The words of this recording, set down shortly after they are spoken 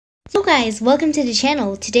So guys, welcome to the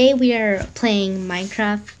channel. Today we are playing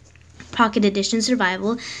Minecraft Pocket Edition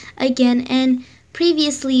Survival again, and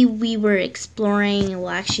previously we were exploring, well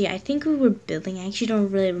actually I think we were building, I actually don't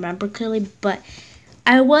really remember clearly, but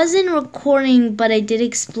I wasn't recording, but I did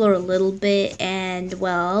explore a little bit, and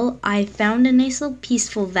well, I found a nice little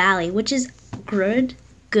peaceful valley, which is good,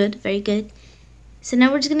 very good. So now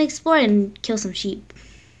we're just gonna explore and kill some sheep.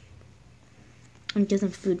 And get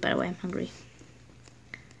some food, by the way, I'm hungry.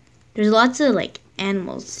 There's lots of like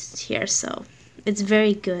animals here, so it's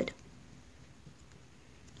very good.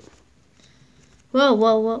 Whoa,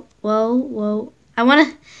 whoa, whoa, whoa, whoa. I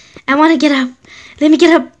wanna get up. Let me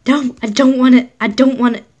get up. No, I don't want it. I don't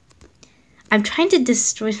want it. I'm trying to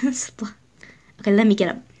destroy this block. Okay, let me get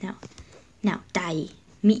up now. Now, die.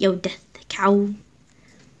 Meet your death, cow.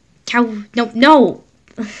 Cow, no.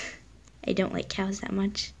 I don't like cows that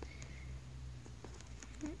much.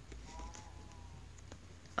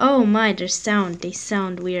 Oh my, they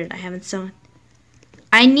sound weird. I haven't sound.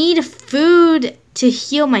 I need food to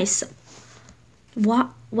heal myself.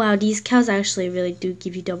 Wow, these cows actually really do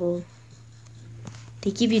give you double. They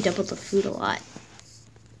give you double the food a lot.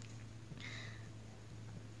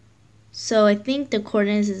 So I think the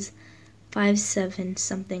coordinates is 5-7,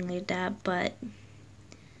 something like that, but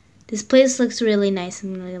this place looks really nice.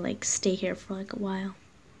 I'm gonna like stay here for like a while.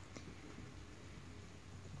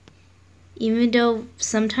 Even though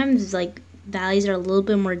sometimes like valleys are a little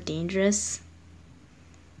bit more dangerous.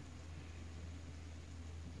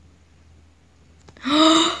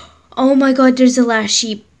 Oh my god, there's the last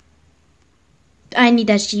sheep. I need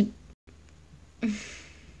that sheep.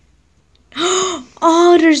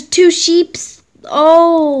 Oh, there's 2 sheeps.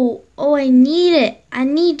 Oh, I need it. I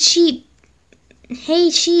need sheep. Hey,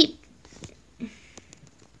 sheep.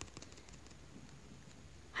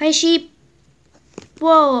 Hi, sheep.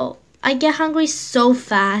 Whoa, I get hungry so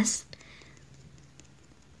fast.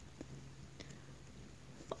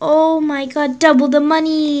 Oh my god, double the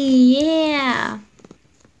money. Yeah.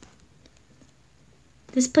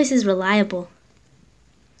 This place is reliable.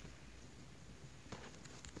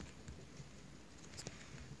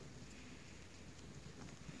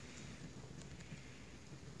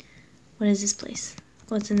 What is this place?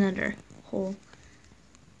 What's another hole?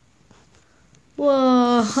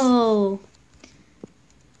 Whoa.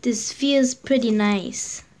 This feels pretty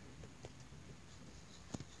nice.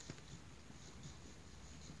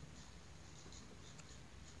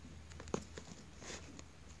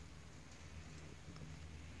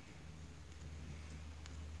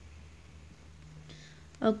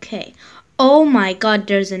 Okay. Oh my god,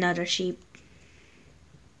 there's another sheep.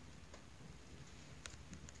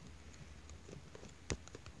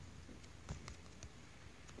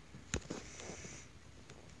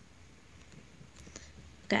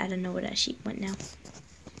 Okay, I don't know where that sheep went now.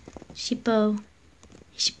 Sheepo.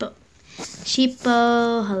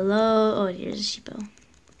 Hello. Oh, here's a sheepo.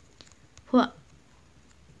 What?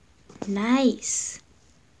 Nice.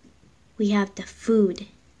 We have the food.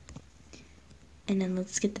 And then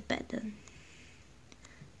let's get the bed done.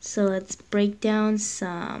 So let's break down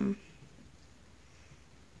some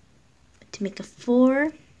to make a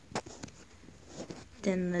 4.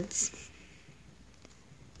 Then let's.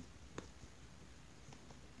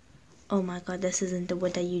 Oh my god, this isn't the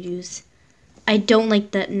wood that you use. I don't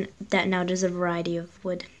like that now there's a variety of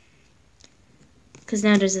wood. Because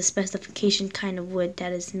now there's a specification kind of wood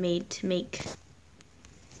that is made to make.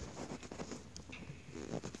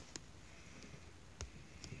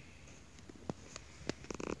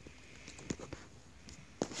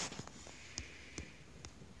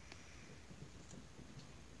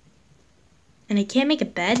 And I can't make a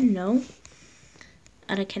bed, no.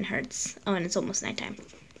 Other can hurts. Oh, and it's almost nighttime.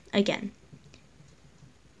 Again.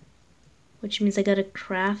 Which means I gotta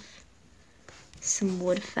craft some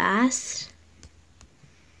wood fast.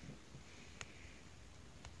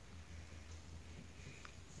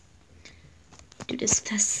 Do this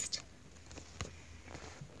fast.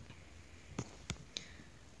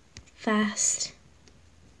 Fast.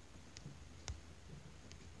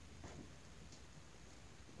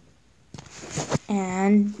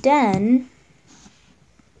 And then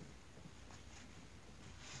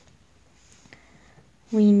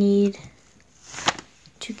we need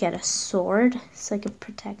to get a sword so I can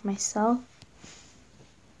protect myself.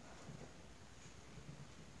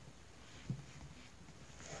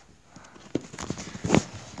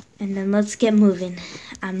 And then let's get moving.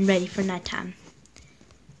 I'm ready for nighttime.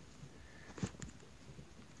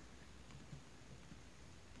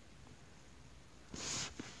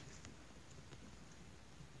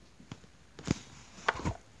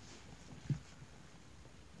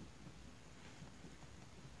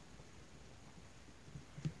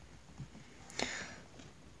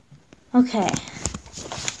 Okay.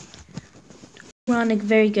 We're on a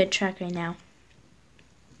very good track right now.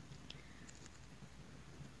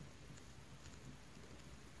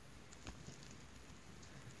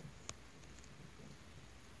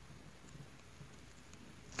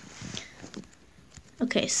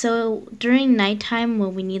 Okay, so during nighttime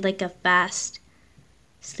when we need like a fast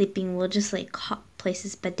sleeping, we'll just like place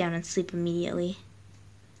his bed down and sleep immediately.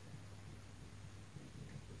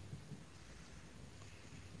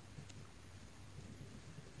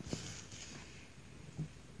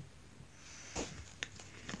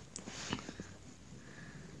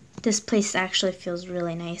 This place actually feels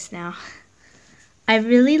really nice now. I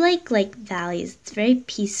really like valleys. It's very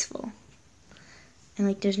peaceful. And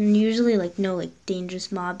like there's usually like no like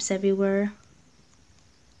dangerous mobs everywhere.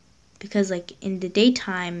 Because like in the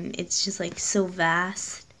daytime it's just like so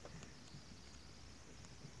vast.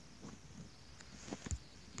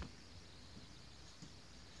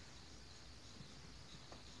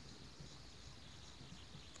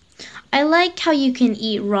 I like how you can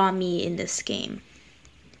eat raw meat in this game.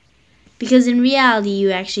 Because in reality,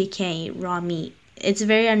 you actually can't eat raw meat. It's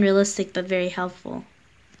very unrealistic, but very helpful.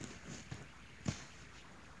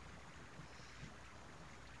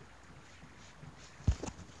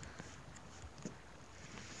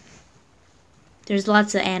 There's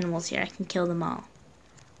lots of animals here. I can kill them all.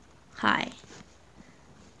 Hi.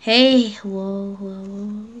 Hey. Whoa, whoa,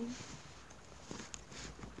 whoa.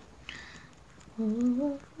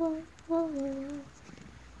 Whoa, whoa, whoa, whoa.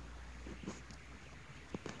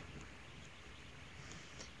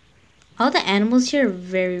 All the animals here are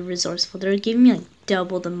very resourceful. They're giving me like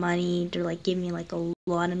double the money. They're like giving me like a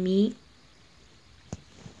lot of meat.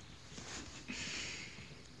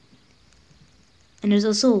 And there's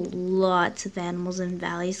also lots of animals in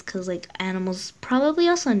valleys because like animals probably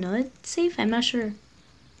also know it's safe. I'm not sure.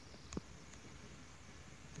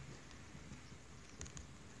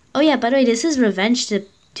 Oh yeah, by the way, this is revenge to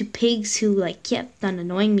pigs who like kept on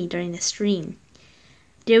annoying me during the stream.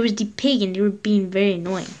 There was the pig and they were being very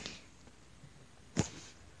annoying.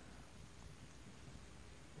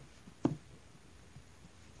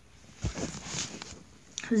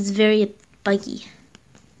 It was very buggy.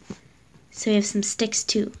 So we have some sticks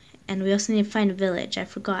too. And we also need to find a village. I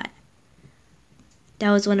forgot.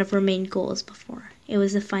 That was one of our main goals before. It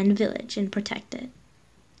was to find a village and protect it.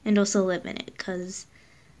 And also live in it. Because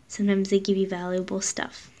sometimes they give you valuable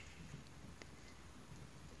stuff.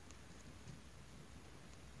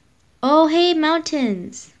 Oh, hey,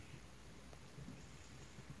 mountains.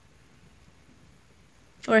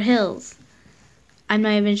 Or hills. I'm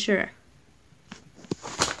not even sure.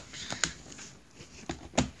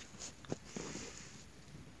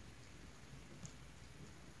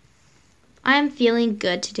 I'm feeling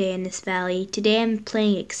good today in this valley. Today I'm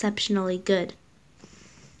playing exceptionally good.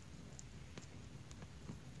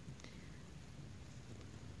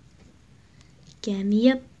 Get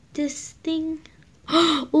me up this thing.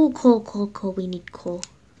 Oh, coal, coal, coal. We need coal.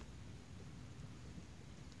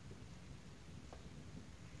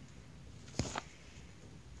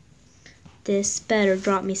 This better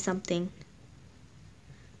drop me something.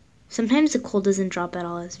 Sometimes the coal doesn't drop at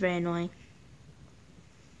all. It's very annoying.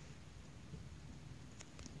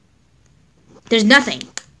 There's nothing.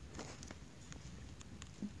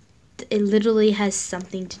 It literally has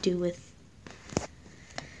something to do with...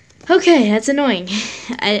 Okay, that's annoying.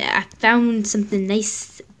 I found something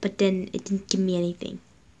nice, but then it didn't give me anything.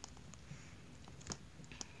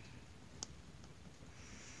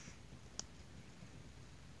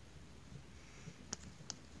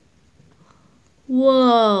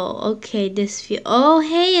 Whoa, okay, this feel... Oh,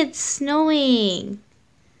 hey, it's snowing.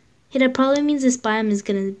 Hey, that probably means this biome is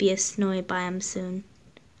gonna be a snowy biome soon.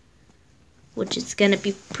 Which is gonna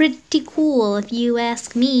be pretty cool if you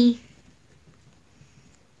ask me.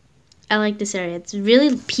 I like this area. It's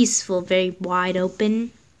really peaceful, very wide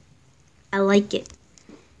open. I like it.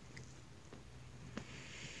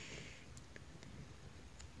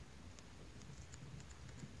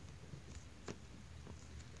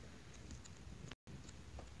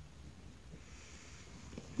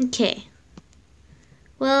 Okay.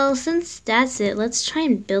 Well, since that's it, let's try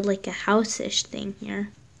and build like a house-ish thing here.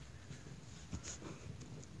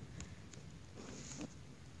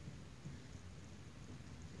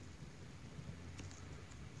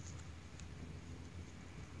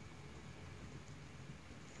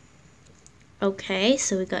 Okay,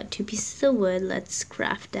 so we got 2 pieces of wood. Let's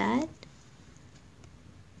craft that.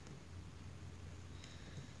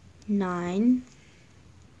 9.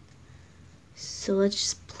 So let's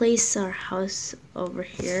just place our house over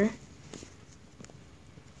here.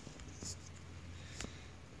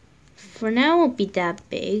 For now, it won't be that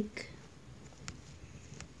big.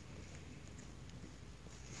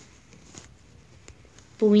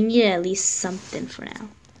 But we need at least something for now.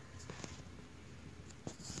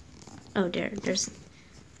 Oh, there's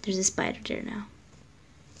a spider there now.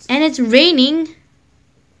 And it's raining. What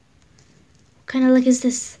kind of luck is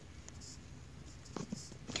this?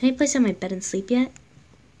 Can I place on my bed and sleep yet?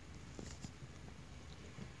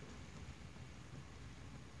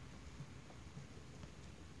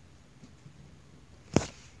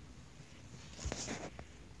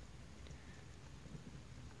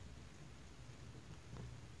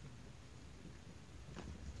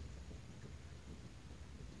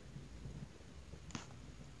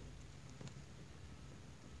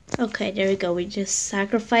 Okay, there we go. We just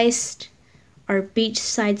sacrificed our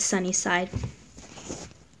beachside sunny side.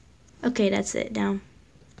 Okay, that's it now.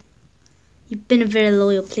 You've been a very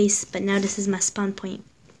loyal place, but now this is my spawn point.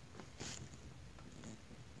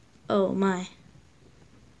 Oh my.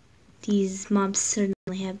 These mobs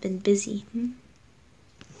certainly have been busy.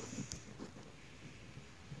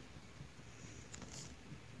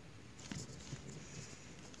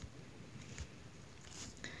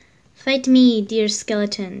 Fight me, dear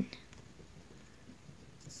skeleton.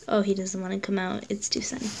 Oh, he doesn't want to come out. It's too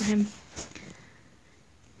sunny for him.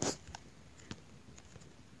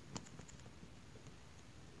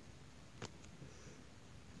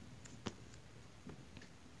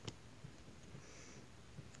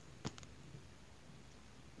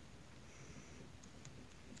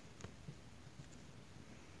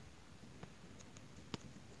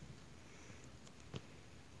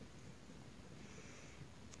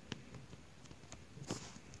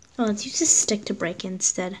 Oh, let's use a stick to break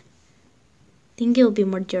instead. I think it'll be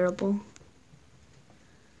more durable.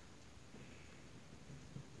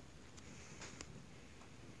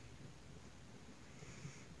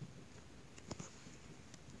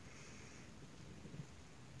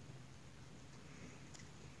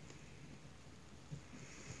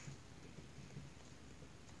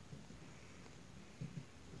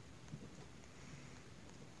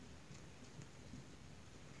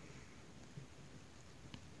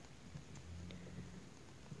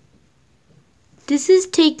 This is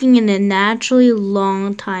taking an unnaturally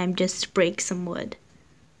long time just to break some wood.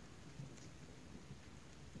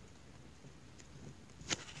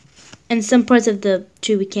 And some parts of the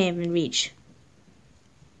tree we can't even reach.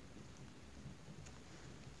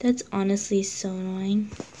 That's honestly so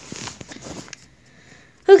annoying.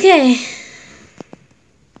 Okay.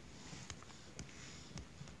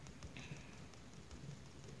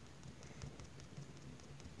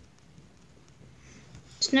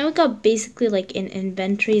 So now we got basically like an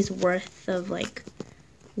inventory's worth of like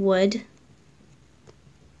wood.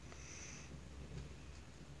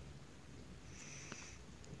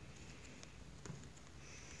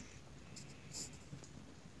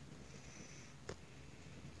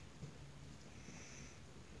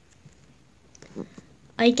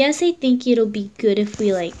 I guess I think it'll be good if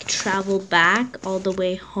we like travel back all the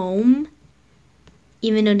way home.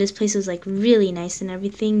 Even though this place was like really nice and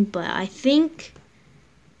everything, but I think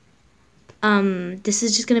this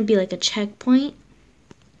is just gonna be like a checkpoint.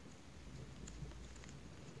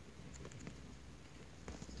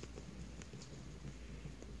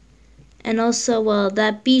 And also, well,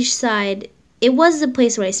 that beach side, it was the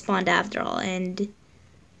place where I spawned after all, and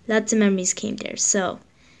lots of memories came there. So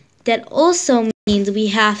that also means we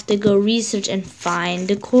have to go research and find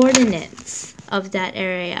the coordinates of that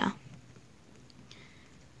area.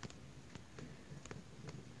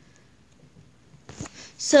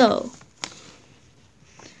 So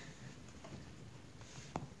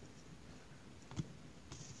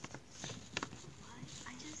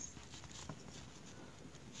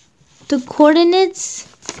the coordinates,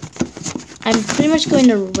 I'm pretty much going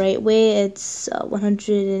the right way. It's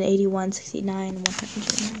 181, 69,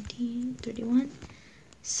 119, 31.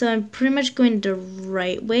 So I'm pretty much going the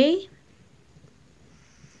right way.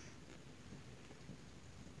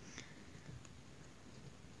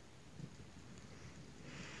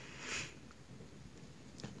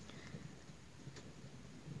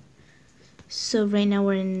 So right now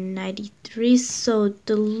we're in 93. So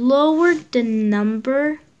the lower the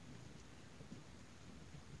number,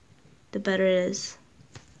 the better it is.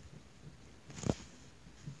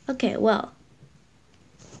 Okay, well,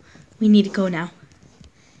 we need to go now.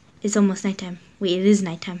 It's almost nighttime. Wait, it is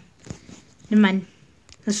nighttime. Never mind.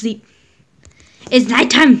 Let's sleep. It's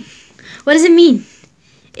nighttime! What does it mean?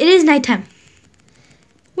 It is nighttime.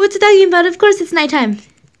 What's it talking about? Of course it's nighttime.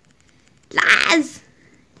 Lies!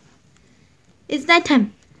 It's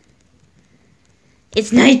nighttime.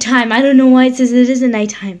 It's nighttime. I don't know why it says it isn't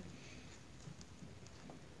nighttime.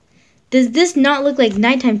 Does this not look like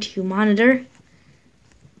nighttime to you, monitor?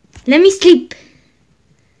 Let me sleep.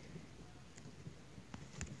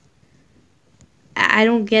 I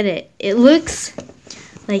don't get it. It looks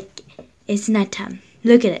like it's nighttime.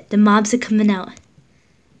 Look at it. The mobs are coming out.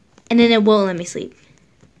 And then it won't let me sleep.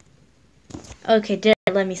 Okay, did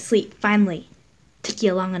it let me sleep? Finally. Took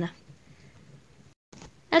you long enough.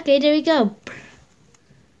 Okay, there we go.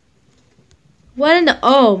 What in the...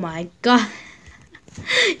 Oh my god.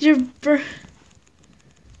 You're...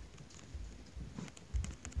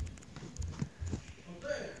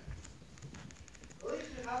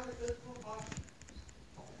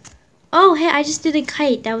 Oh, hey, I just did a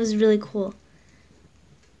kite. That was really cool.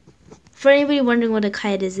 For anybody wondering what a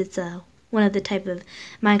kite is, it's one of the type of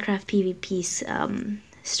Minecraft PvP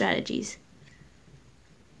strategies.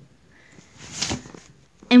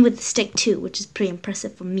 And with the stick too, which is pretty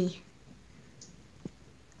impressive for me.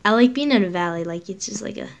 I like being in a valley, like it's just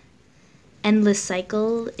like a endless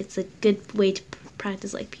cycle. It's a good way to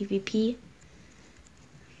practice like PvP.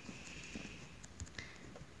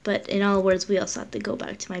 But in all words, we also have to go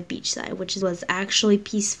back to my beach side, which was actually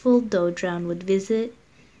peaceful, though Drown would visit.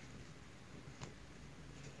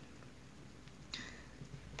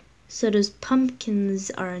 So those pumpkins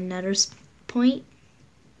are another point.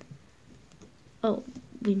 Oh,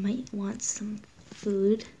 we might want some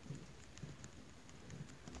food.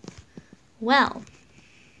 Well,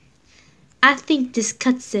 I think this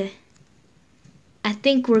cuts it. I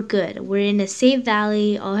think we're good. We're in a safe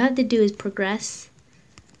valley. All I have to do is progress.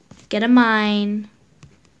 Get a mine,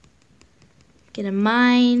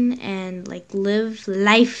 and like live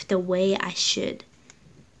life the way I should.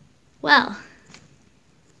 Well,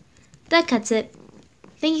 that cuts it.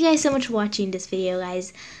 Thank you guys so much for watching this video,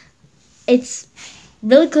 guys. It's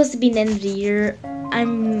really close to being the end of the year.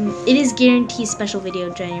 It is guaranteed special video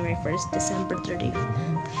January 1st, December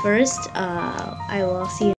 31st. I will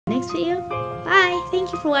see you in the next video. Bye.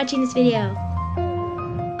 Thank you for watching this video.